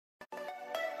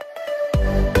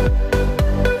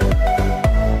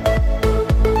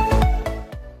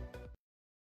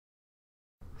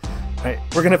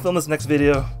We're gonna film this next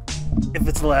video if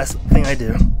it's the last thing I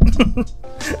do.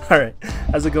 Alright,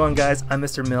 how's it going, guys? I'm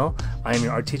Mr. Mil. I am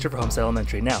your art teacher for Homestead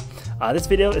Elementary. Now, this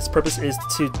video, its purpose is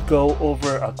to go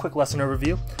over a quick lesson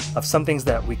overview of some things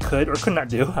that we could or could not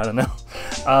do, I don't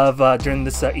know, during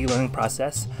this e-learning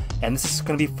process. And this is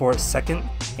going to be for 2nd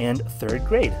and 3rd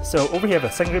grade. So over here I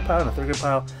have a 2nd grade pile and a 3rd grade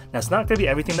pile. Now it's not going to be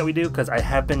everything that we do because I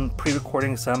have been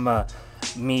pre-recording some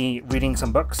me reading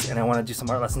some books, and I want to do some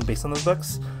art lessons based on those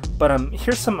books. But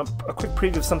here's a quick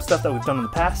preview of some stuff that we've done in the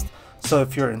past. So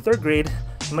if you're in 3rd grade,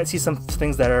 you might see some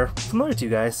things that are familiar to you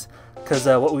guys because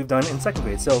what we've done in 2nd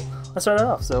grade. So let's start it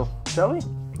off. So shall we?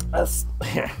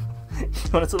 Here.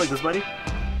 You want to sit like this, buddy?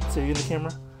 So you're in the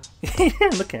camera?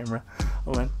 You're in the camera.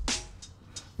 Hold on.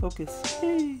 Focus.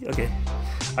 Hey. Okay.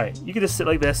 Alright, you can just sit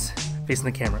like this, facing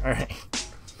the camera. Alright.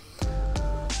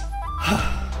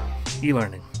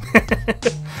 E-learning.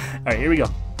 Alright, here we go.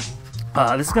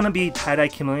 This is going to be tie-dye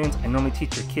chameleons. I normally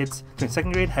teach your kids during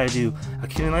 2nd grade how to do a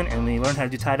chameleon, and we learn how to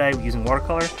do tie-dye using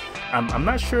watercolor. I'm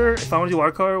not sure if I want to do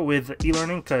watercolor with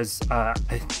e-learning because I'm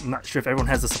not sure if everyone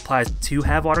has the supplies to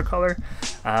have watercolor,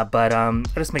 but I'll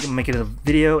just make it a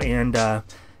video and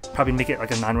probably make it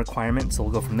like a non-requirement, so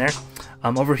we'll go from there.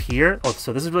 Over here,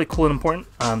 so this is really cool and important.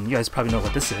 You guys probably know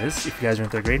what this is if you guys are in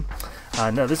 3rd grade.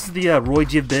 No, this is the Roy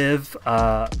G. Biv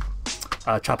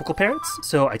tropical parrots.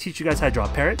 So I teach you guys how to draw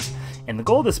parrots, and the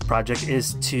goal of this project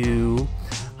is to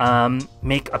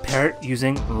make a parrot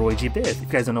using Roy G. Biv. If you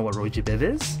guys don't know what Roy G. Biv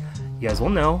is, you guys will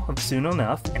know soon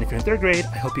enough. And if you're in 3rd grade,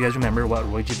 I hope you guys remember what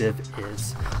Roy G. Biv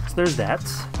is. So there's that.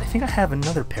 I think I have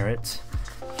another parrot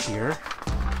here.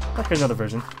 Oh, here's another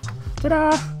version.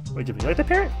 Ta-da! Roy G. Biv. You like the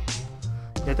parrot?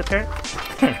 You like the parrot?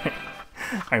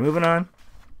 Alright, moving on.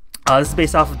 This is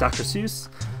based off of Dr. Seuss.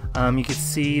 You can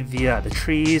see the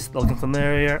trees looking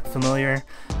familiar,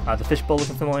 the fishbowl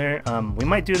looking familiar. We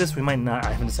might do this, we might not,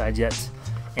 I haven't decided yet.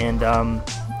 And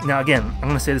now again, I'm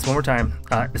going to say this one more time,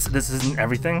 this isn't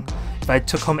everything. If I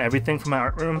took home everything from my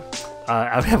art room,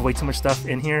 I would have way too much stuff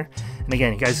in here. And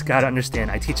again, you guys got to understand,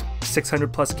 I teach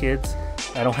 600 plus kids.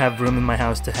 I don't have room in my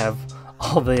house to have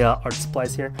all the art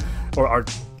supplies here, or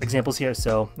art examples here,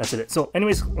 so that's it. So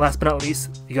anyways, last but not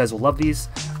least, you guys will love these.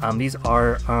 These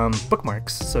are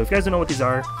bookmarks. So if you guys don't know what these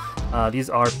are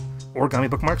origami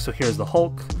bookmarks. So here's the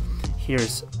Hulk,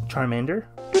 here's Charmander.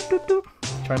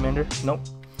 Charmander, nope,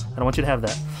 I don't want you to have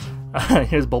that.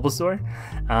 Here's Bulbasaur.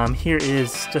 Here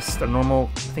is just a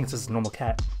normal, I think it's just a normal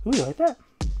cat. Ooh, you like that?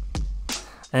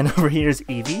 And over here is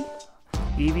Eevee,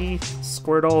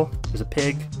 Squirtle, there's a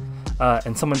pig,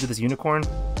 and someone did this unicorn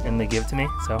and they gave it to me,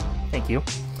 so thank you.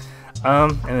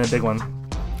 And then a big one.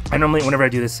 I normally, whenever I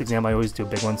do this exam, I always do a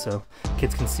big one so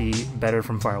kids can see better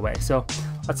from far away. So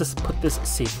let's just put this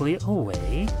safely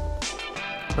away.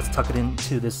 Let's tuck it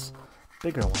into this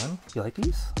bigger one. You like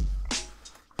these?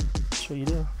 Sure you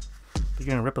do. You're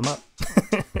gonna rip them up.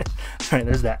 Alright,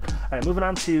 there's that. Alright, moving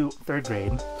on to 3rd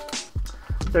grade.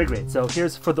 3rd grade. So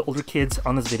here's for the older kids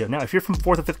on this video. Now, if you're from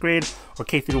 4th or 5th grade or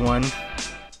K through 1,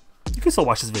 you can still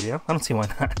watch this video. I don't see why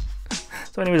not.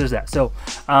 So anyways, there's that. So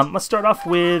let's start off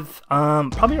with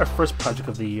probably our first project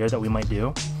of the year that we might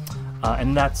do.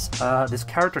 And that's this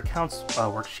character counts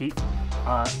worksheet.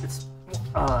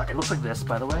 It looks like this,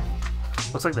 by the way.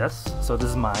 Looks like this. So this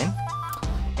is mine.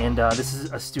 And this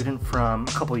is a student from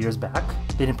a couple years back.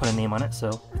 They didn't put a name on it,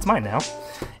 so it's mine now.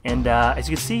 And as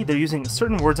you can see, they're using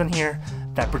certain words on here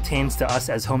that pertains to us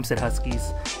as Homestead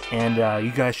Huskies. And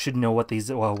you guys should know what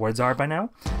these words are by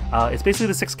now. It's basically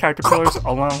the 6 character pillars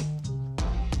along...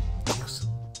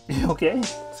 Okay,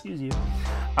 excuse you.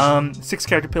 6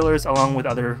 character pillars along with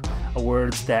other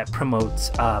words that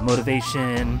promote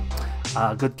motivation,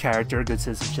 good character, good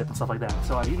citizenship, and stuff like that.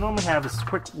 So you normally have this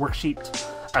quick worksheet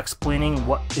explaining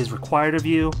what is required of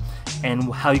you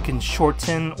and how you can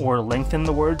shorten or lengthen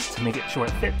the words to make it sure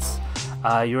it fits.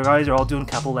 You guys are all doing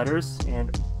capital letters,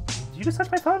 and did you just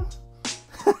touch my phone?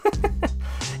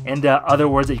 And other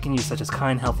words that you can use, such as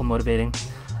kind, helpful, motivating.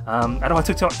 I don't want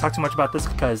to talk too much about this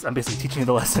because I'm basically teaching you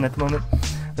the lesson at the moment.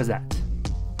 There's that.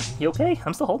 You okay?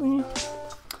 I'm still holding you. Do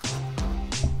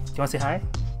you want to say hi?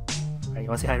 Alright, you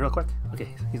want to say hi real quick? Okay,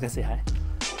 he's gonna say hi.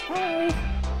 Hi!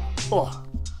 Oh!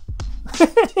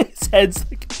 His head's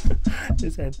like...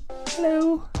 His head.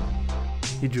 Hello!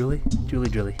 You Julie?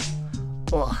 Julie.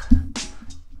 Oh!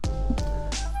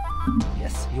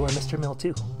 Yes, you are Mr. Mil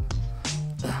too.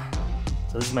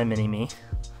 So this is my mini-me.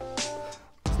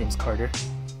 His name's Carter.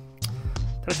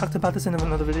 Did I talk about this in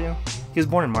another video? He was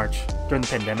born in March, during the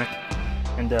pandemic.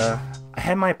 And I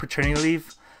had my paternity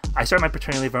leave. I started my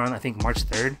paternity leave around, I think, March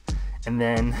 3rd. And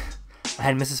then I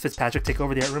had Mrs. Fitzpatrick take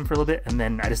over the art room for a little bit, and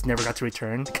then I just never got to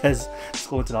return because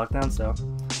school went to lockdown, so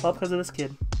All because of this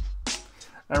kid.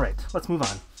 All right, let's move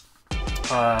on.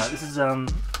 This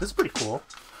is pretty cool.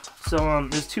 So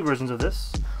there's two versions of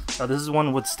this. This is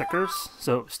one with stickers,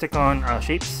 so stick-on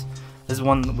shapes. This is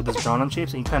one with this drawn-on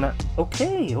shapes, and you kind of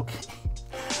okay.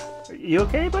 You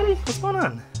okay, buddy? What's going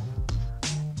on?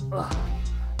 Ugh.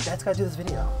 Dad's gotta do this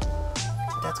video.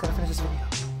 Dad's gotta finish this video.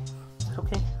 Is that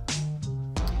okay?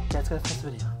 Dad's gotta finish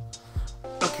the video.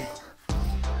 Okay.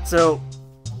 So,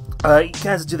 you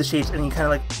guys do the shapes and you kind of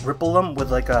like ripple them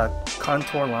with like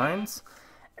contour lines.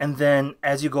 And then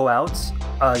as you go out,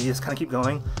 you just kind of keep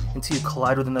going until you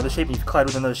collide with another shape. And if you collide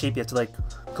with another shape, you have to like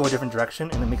go a different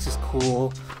direction. And it makes this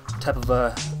cool type of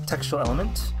a textural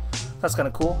element. That's kind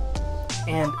of cool.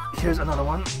 And here's another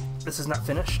one. This is not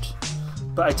finished.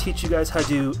 But I teach you guys how to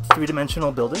do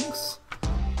three-dimensional buildings.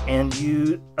 And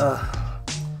you, oh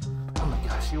my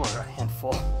gosh, you are a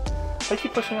handful. I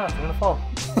keep pushing off, you're gonna fall.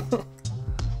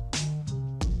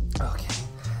 Okay.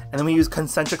 And then we use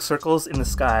concentric circles in the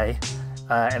sky.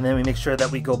 And then we make sure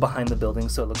that we go behind the building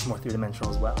so it looks more three-dimensional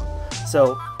as well.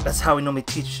 So that's how we normally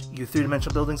teach you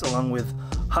three-dimensional buildings along with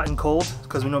hot and cold,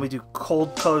 because we normally do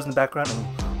cold colors in the background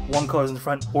and warm colors in the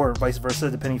front, or vice versa,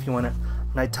 depending if you want it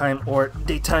nighttime or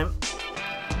daytime.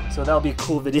 So that'll be a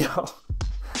cool video.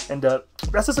 And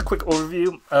that's just a quick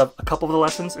overview of a couple of the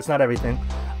lessons. It's not everything,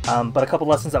 but a couple of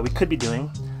lessons that we could be doing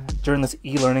during this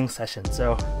e-learning session.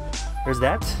 So there's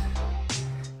that.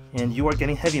 And you are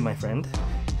getting heavy, my friend.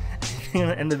 I'm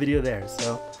gonna end the video there.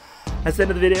 So that's the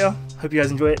end of the video. Hope you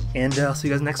guys enjoy it, and I'll see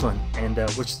you guys next one. And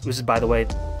which is, by the way,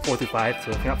 4 through 5.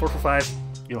 So if you're not 4 through 5,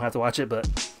 you don't have to watch it, but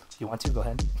if you want to, go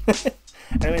ahead.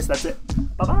 Anyways, that's it.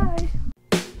 Bye-bye.